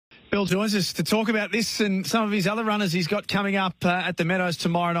Bill joins us to talk about this and some of his other runners he's got coming up at the Meadows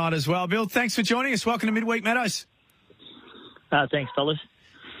tomorrow night as well. Bill, thanks for joining us. Welcome to Midweek Meadows. Thanks, fellas.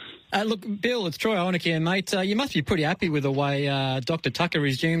 Look, Bill, it's Troy Olnick here, mate. You must be pretty happy with the way Dr. Tucker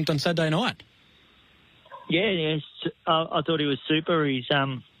resumed on Saturday night. Yeah, I thought he was super. He's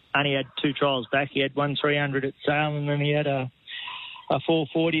only had 2 trials back. He had 1 300 at Sale, and then he had a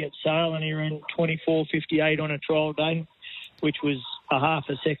 440 at Sale, and he ran 24.58 on a trial day, which was a half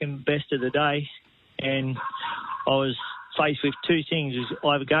a second best of the day. And I was faced with 2 things: is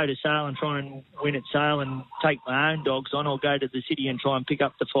either go to Sale and try and win at Sale and take my own dogs on, or go to the city and try and pick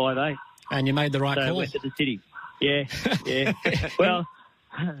up the 5'8". And you made the right call. I went to the city. Yeah. Well,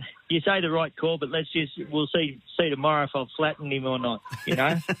 you say the right call, but we'll see tomorrow if I've flattened him or not, you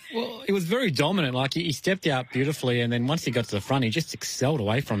know? Well, it was very dominant. Like, he stepped out beautifully, and then once he got to the front, he just excelled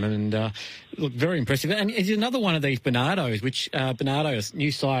away from him and looked very impressive. And he's another one of these Bernardos, which Bernardo is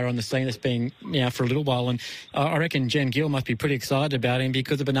new sire on the scene that's been for a little while, and I reckon Jen Gill must be pretty excited about him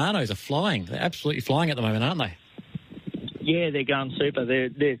because the Bernardos are flying. They're absolutely flying at the moment, aren't they? Yeah, they're going super.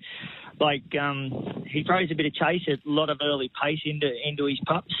 They're like, he throws a bit of chase, a lot of early pace into his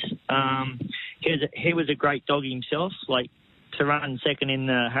pups. He was a great dog himself. Like, to run second in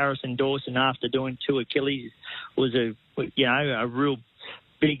the Harrison Dawson after doing 2 Achilles was a real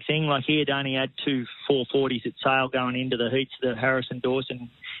big thing. Like, he had only had 2 440s at Sale going into the heats, the Harrison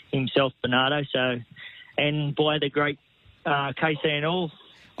Dawson himself, Bernardo. So, and by the great KC and all,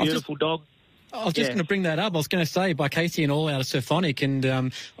 beautiful dog. I was just going to bring that up. I was going to say, by Casey and All out of Symphonic, and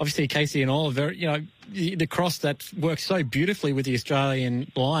obviously Casey and All, the cross that works so beautifully with the Australian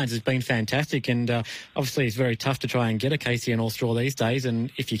Lions has been fantastic, and obviously it's very tough to try and get a Casey and All straw these days,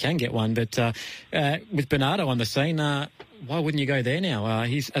 and if you can get one. But with Bernardo on the scene, why wouldn't you go there now?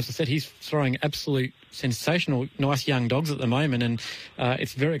 As I said, he's throwing absolute sensational, nice young dogs at the moment, and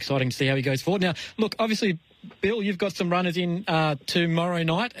it's very exciting to see how he goes forward. Now, look, obviously, Bill, you've got some runners in tomorrow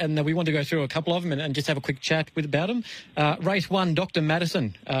night, and we want to go through a couple of them and just have a quick chat about them. Race 1, Dr.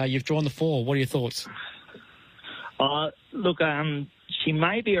 Madison. You've drawn the 4. What are your thoughts? Look, she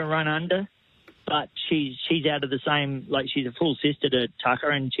may be a run under, but she's out of the same. Like, she's a full sister to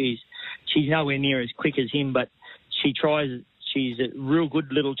Tucker, and she's nowhere near as quick as him, but she tries. She's a real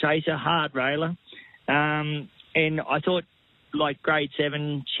good little chaser, hard railer, and I thought, like, grade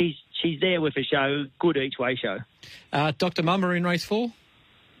 7, she's there with a show, good each way show. Dr. Mummer in race 4?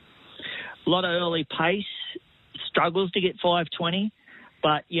 A lot of early pace, struggles to get 5:20,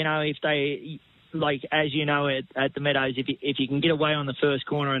 but, if they, like, as you know, at the Meadows, if you can get away on the first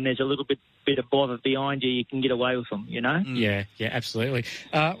corner and there's a little bit of bother behind you, you can get away with them, Yeah, absolutely.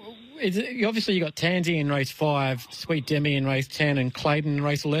 Obviously, you got Tansy in race 5, Sweet Demi in race 10, and Clayton in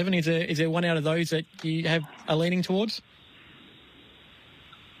race 11. Is there one out of those that you are leaning towards?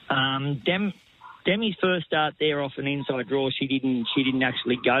 Demi's first start there off an inside draw, she didn't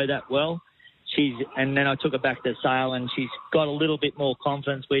actually go that well. And then I took her back to Sale, and she's got a little bit more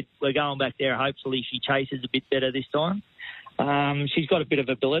confidence. We're going back there. Hopefully she chases a bit better this time. She's got a bit of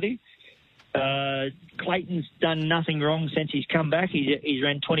ability. Clayton's done nothing wrong since he's come back. He's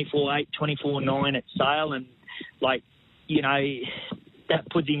ran 24.8, 24.9 at Sale, and, like, that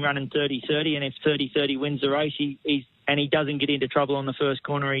puts him running 30-30, and if 30-30 wins the race, he doesn't get into trouble on the first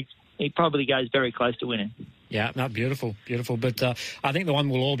corner, he probably goes very close to winning. Yeah, no, beautiful. But I think the one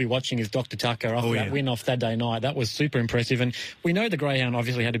we'll all be watching is Dr. Tucker after that win off Saturday night. That was super impressive. And we know the Greyhound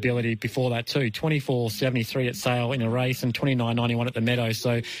obviously had ability before that too. 24.73 at Sale in a race and 29.91 at the Meadows.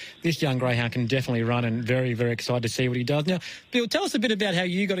 So this young Greyhound can definitely run, and very, very excited to see what he does. Now, Bill, tell us a bit about how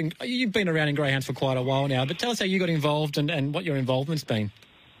you got in. You've been around in Greyhounds for quite a while now, but tell us how you got involved and what your involvement's been.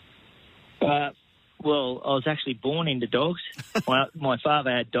 Well, I was actually born into dogs. My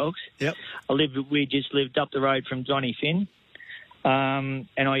father had dogs. Yep. We just lived up the road from Johnny Finn. And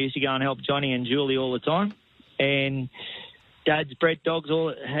I used to go and help Johnny and Julie all the time. And Dad's had bred dogs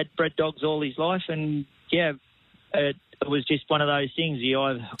all his life. And, yeah, it was just one of those things.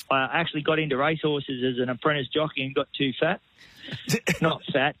 I actually got into racehorses as an apprentice jockey and got too fat. Not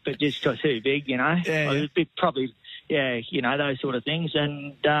fat, but just got too big, Yeah. I was a bit probably, those sort of things.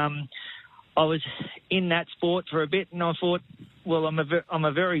 And I was in that sport for a bit, and I thought, well, I'm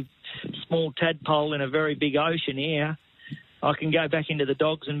a very small tadpole in a very big ocean here. I can go back into the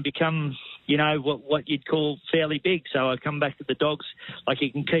dogs and become, what you'd call fairly big. So I come back to the dogs. Like, you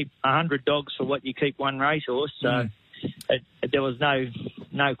can keep 100 dogs for what you keep one racehorse. So there was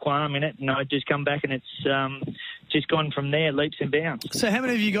no qualm in it, and I just come back, and it's just gone from there, leaps and bounds. So how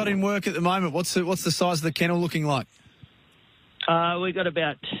many have you got in work at the moment? What's the size of the kennel looking like?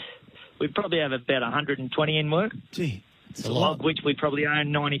 We probably have about 120 in work. Gee, It's a lot. Of which we probably own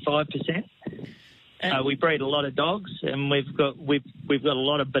 95%. We breed a lot of dogs, and we've got a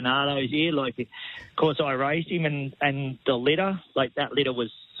lot of Bernardos here. Like, of course, I raised him, and the litter, like that litter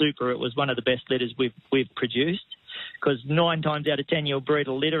was super. It was one of the best litters we've produced, because 9 times out of 10 you'll breed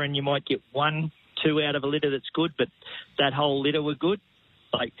a litter and you might get 1, 2 out of a litter that's good, but that whole litter were good.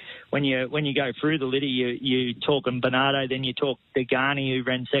 Like when you go through the litter, you talk Bernardo, then you talk Degani, who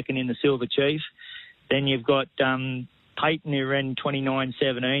ran second in the Silver Chief. Then you've got Peyton, who ran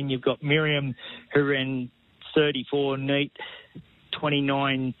 29.17. You've got Miriam, who ran 34 neat,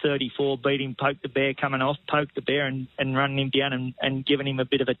 29.34, beating Poke the Bear coming off, Poke the Bear and running him down and giving him a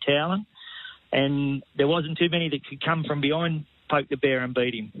bit of a toweling. And there wasn't too many that could come from behind Poke the Bear and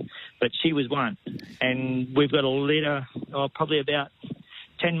beat him, but she was one. And we've got a litter, probably about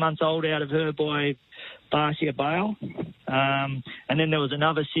 10 months old out of her by Barcia Bale. And then there was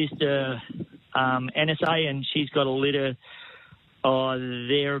another sister, NSA, and she's got a litter.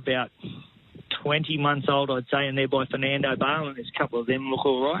 They're about 20 months old, I'd say, and they're by Fernando Bale, and there's a couple of them look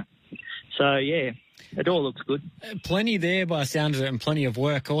all right. So, yeah, it all looks good. Plenty there by the sound of it, and plenty of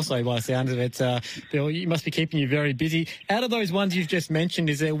work also by the sound of it. Bill, you must be keeping you very busy. Out of those ones you've just mentioned,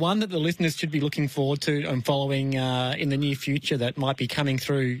 is there one that the listeners should be looking forward to and following in the near future that might be coming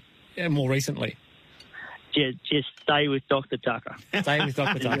through more recently? Just stay with Dr. Tucker. Stay with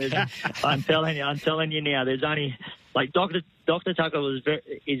Dr. Tucker. I'm telling you now, there's only, like, Dr. Tucker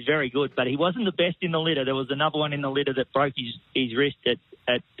is very good, but he wasn't the best in the litter. There was another one in the litter that broke his wrist at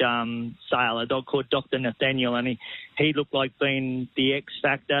Sale, a dog called Dr. Nathaniel, and he looked like being the X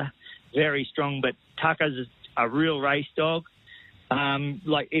factor, very strong, but Tucker's a real race dog.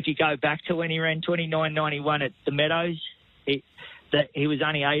 Like, if you go back to when he ran 29.91 at the Meadows, he was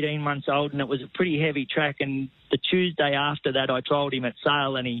only 18 months old, and it was a pretty heavy track. And the Tuesday after that, I trialled him at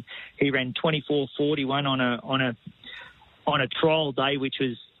Sale, and he ran 24.41 on a trial day, which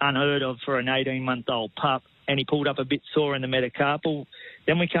was unheard of for an 18-month-old pup. And he pulled up a bit sore in the metacarpal.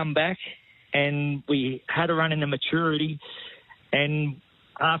 Then we come back, and we had a run in the maturity. And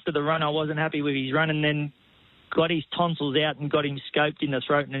after the run, I wasn't happy with his run, and then got his tonsils out and got him scoped in the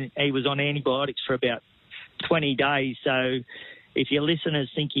throat, and he was on antibiotics for about 20 days. So if your listeners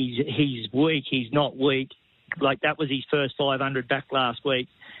think he's weak, he's not weak. Like, that was his first 500 back last week,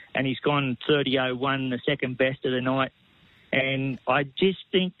 and he's gone 30.01, the second best of the night. And I just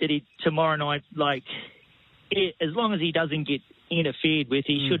think that tomorrow night, like, as long as he doesn't get interfered with,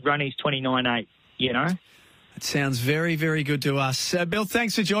 he should run his 29.8, you know? It sounds very, very good to us. Bill,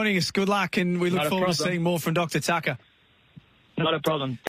 thanks for joining us. Good luck, and we look forward to seeing more from Dr. Tucker. Not a problem.